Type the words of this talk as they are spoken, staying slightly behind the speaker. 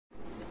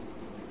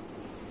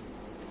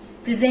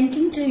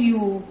Presenting to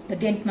you, the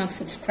Dentmark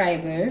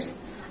subscribers,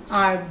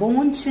 our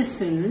bone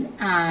chisel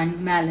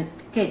and mallet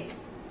kit.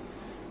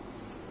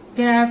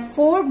 There are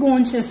 4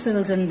 bone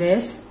chisels in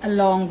this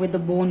along with the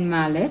bone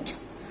mallet.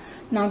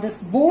 Now this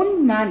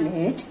bone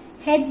mallet,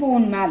 head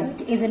bone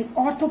mallet, is an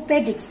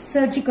orthopedic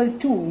surgical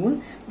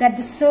tool that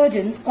the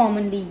surgeons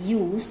commonly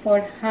use for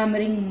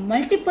hammering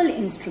multiple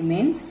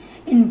instruments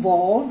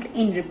involved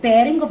in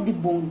repairing of the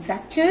bone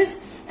fractures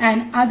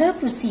and other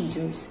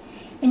procedures,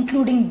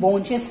 including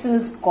bone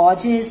chisels,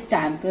 gouges,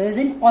 tampers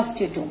and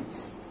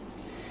osteotomes.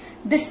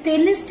 The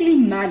stainless steel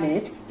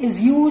mallet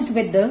is used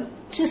with the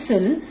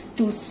chisel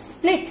to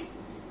split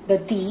the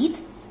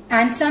teeth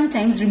and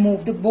sometimes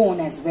remove the bone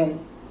as well.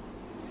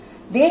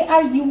 They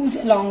are used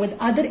along with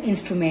other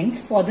instruments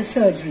for the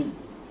surgery.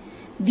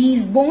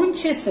 These bone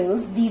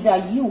chisels, these are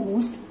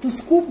used to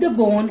scoop the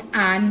bone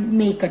and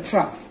make a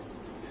trough.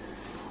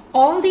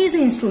 All these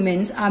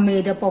instruments are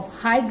made up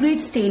of high-grade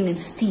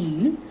stainless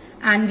steel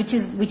and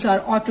which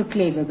are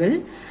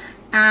autoclavable,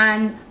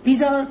 and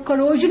these are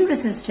corrosion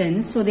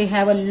resistant, so they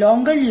have a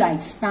longer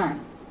lifespan.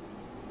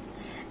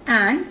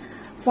 And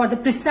for the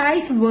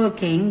precise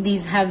working,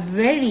 these have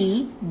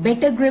very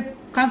better grip,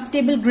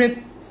 comfortable grip,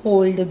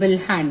 holdable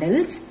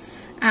handles,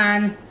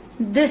 and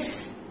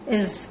this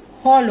is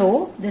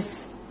hollow,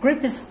 this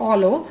grip is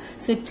hollow,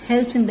 so it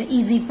helps in the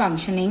easy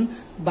functioning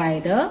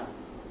by the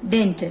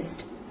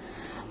dentist.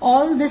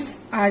 All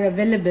this are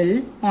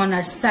available on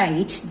our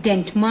site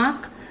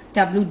Dentmark,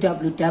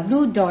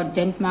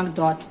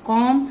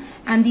 www.dentmark.com,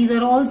 and these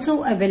are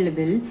also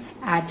available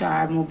at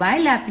our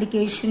mobile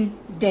application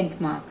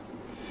Dentmark.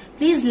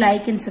 Please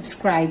like and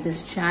subscribe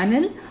this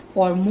channel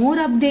for more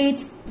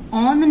updates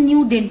on the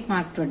new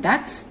Dentmark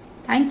products.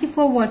 Thank you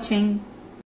for watching.